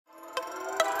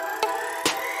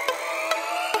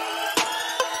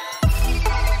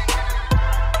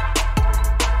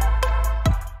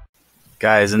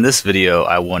Guys, in this video,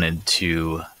 I wanted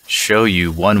to show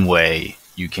you one way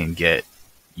you can get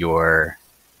your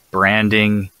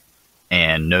branding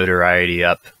and notoriety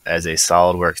up as a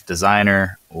SolidWorks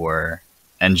designer or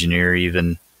engineer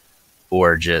even,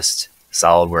 or just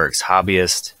SolidWorks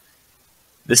hobbyist.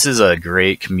 This is a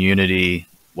great community,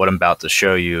 what I'm about to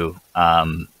show you,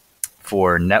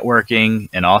 for networking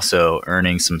and also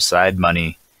earning some side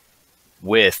money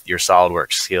with your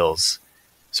SolidWorks skills.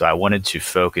 So I wanted to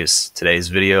focus today's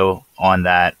video on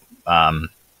that. Part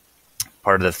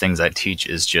of the things I teach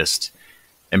is just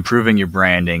improving your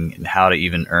branding and how to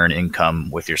even earn income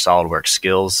with your SolidWorks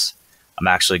skills. I'm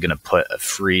actually going to put a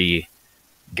free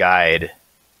guide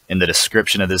in the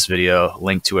description of this video,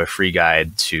 link to a free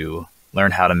guide to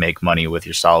learn how to make money with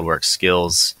your SolidWorks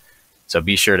skills. So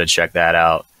be sure to check that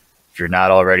out. If you're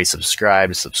not already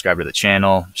subscribed, subscribe to the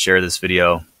channel, share this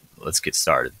video. Let's get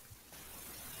started.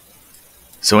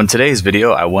 So in today's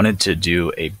video, I wanted to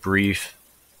do a brief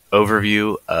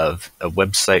overview of a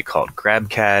website called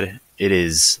Grabcad. It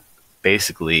is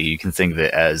basically, you can think of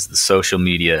it as the social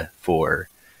media for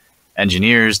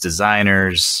engineers,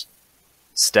 designers,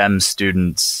 STEM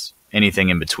students, anything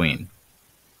in between,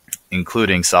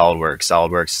 including SolidWorks.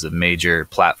 SolidWorks is a major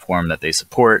platform that they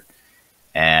support,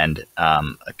 and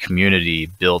a community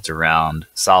built around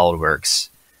SolidWorks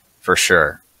for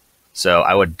sure. So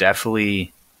I would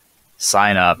definitely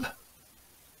sign up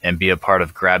and be a part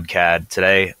of Grabcad.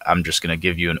 Today, I'm just going to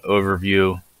give you an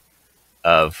overview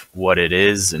of what it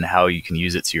is and how you can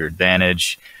use it to your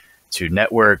advantage to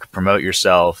network, promote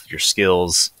yourself, your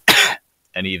skills,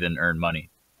 and even earn money.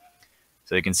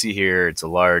 So you can see here, it's a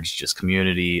large just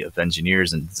community of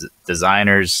engineers and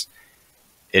designers.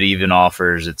 It even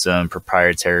offers its own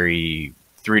proprietary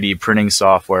 3D printing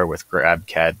software with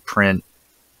Grabcad Print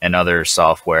and other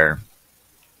software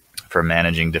for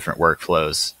managing different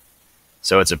workflows.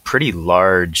 So it's a pretty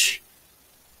large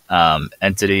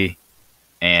entity,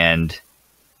 and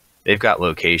they've got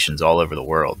locations all over the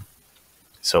world.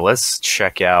 So let's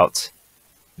check out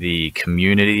the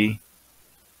community.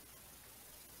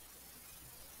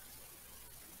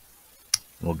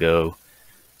 We'll go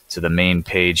to the main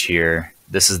page here.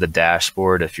 This is the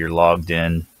dashboard. If you're logged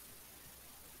in,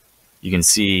 you can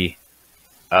see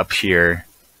up here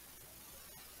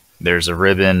there's a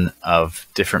ribbon of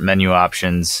different menu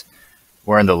options.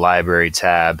 We're in the library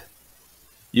tab.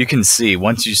 You can see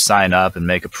once you sign up and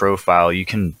make a profile, you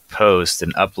can post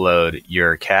and upload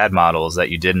your CAD models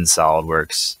that you did in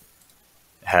SolidWorks.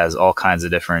 It has all kinds of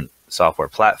different software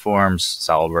platforms,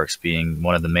 SolidWorks being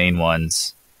one of the main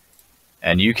ones.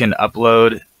 And you can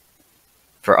upload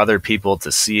for other people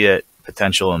to see it,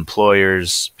 potential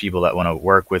employers, people that want to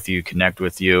work with you, connect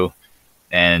with you,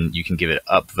 and you can give it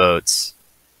upvotes.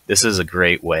 This is a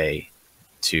great way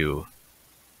to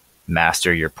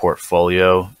master your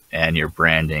portfolio and your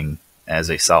branding as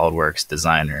a SolidWorks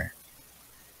designer.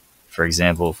 For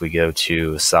example, if we go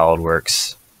to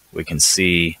SolidWorks, we can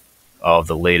see all of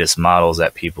the latest models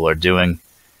that people are doing.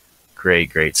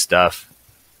 Great stuff.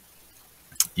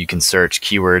 You can search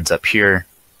keywords up here.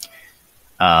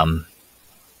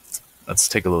 Let's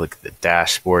take a look at the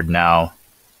dashboard now.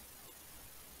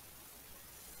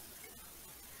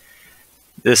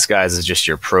 This, guys, is just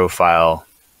your profile.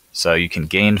 So you can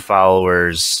gain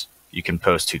followers, you can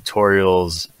post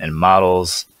tutorials and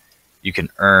models, you can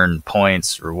earn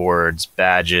points, rewards,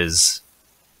 badges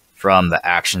from the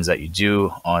actions that you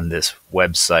do on this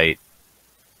website.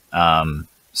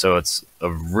 So it's a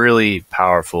really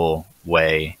powerful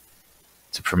way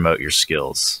to promote your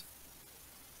skills.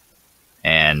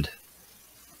 And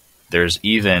there's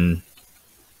even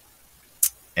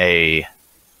a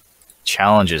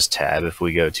challenges tab. If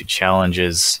we go to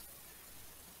challenges,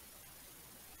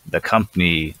 the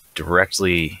company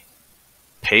directly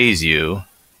pays you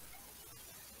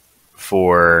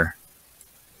for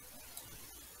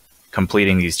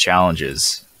completing these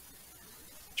challenges.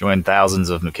 Join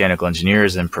thousands of mechanical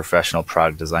engineers in professional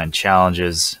product design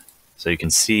challenges. So you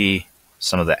can see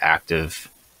some of the active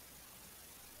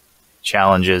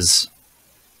challenges.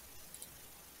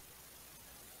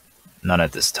 None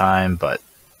at this time, but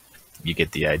you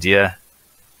get the idea.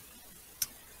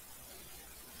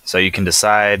 So you can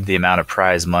decide the amount of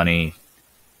prize money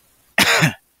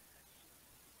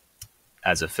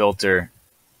as a filter,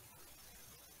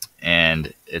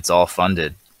 and it's all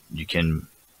funded. You can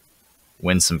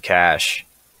win some cash,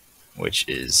 which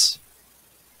is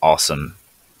awesome,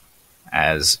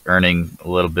 as earning a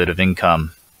little bit of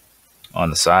income on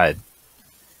the side.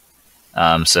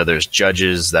 So there's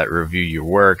judges that review your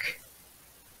work,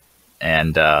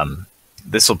 and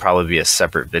this will probably be a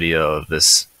separate video of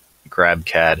this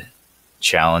Grabcad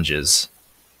challenges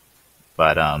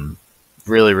But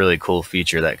really, really cool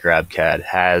feature that Grabcad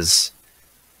has.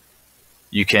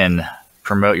 You can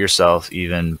promote yourself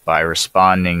even by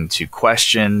responding to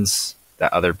questions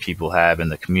that other people have in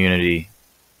the community.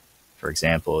 For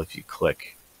example, if you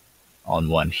click on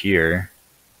one here,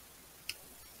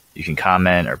 you can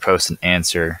comment or post an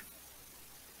answer,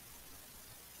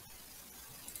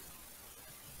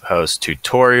 post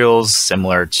tutorials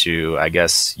similar to, I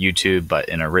guess, YouTube, but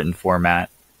in a written format.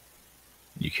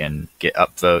 You can get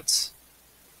upvotes.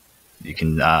 You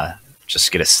can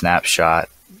just get a snapshot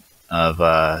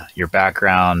of your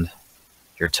background,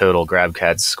 your total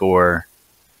Grabcad score,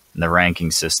 and the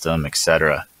ranking system,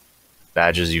 etc.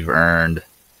 Badges you've earned.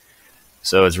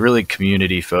 So it's really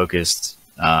community focused,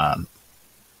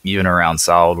 even around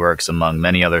SolidWorks, among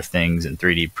many other things in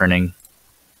 3D printing.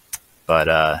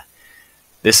 But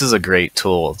this is a great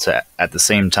tool to, at the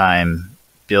same time,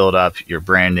 build up your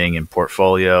branding and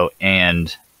portfolio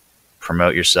and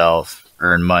promote yourself,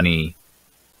 earn money,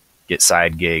 get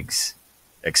side gigs,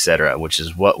 etc., which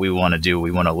is what we want to do.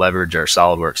 We want to leverage our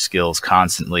SolidWorks skills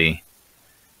constantly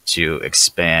to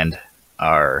expand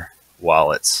our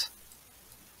wallets.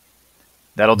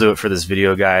 That'll do it for this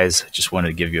video, guys. Just wanted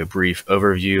to give you a brief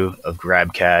overview of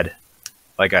Grabcad.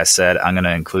 Like I said, I'm going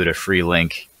to include a free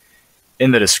link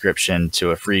in the description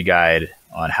to a free guide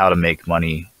on how to make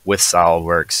money with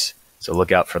SolidWorks. So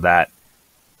look out for that.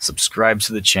 Subscribe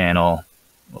to the channel.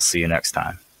 We'll see you next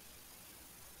time.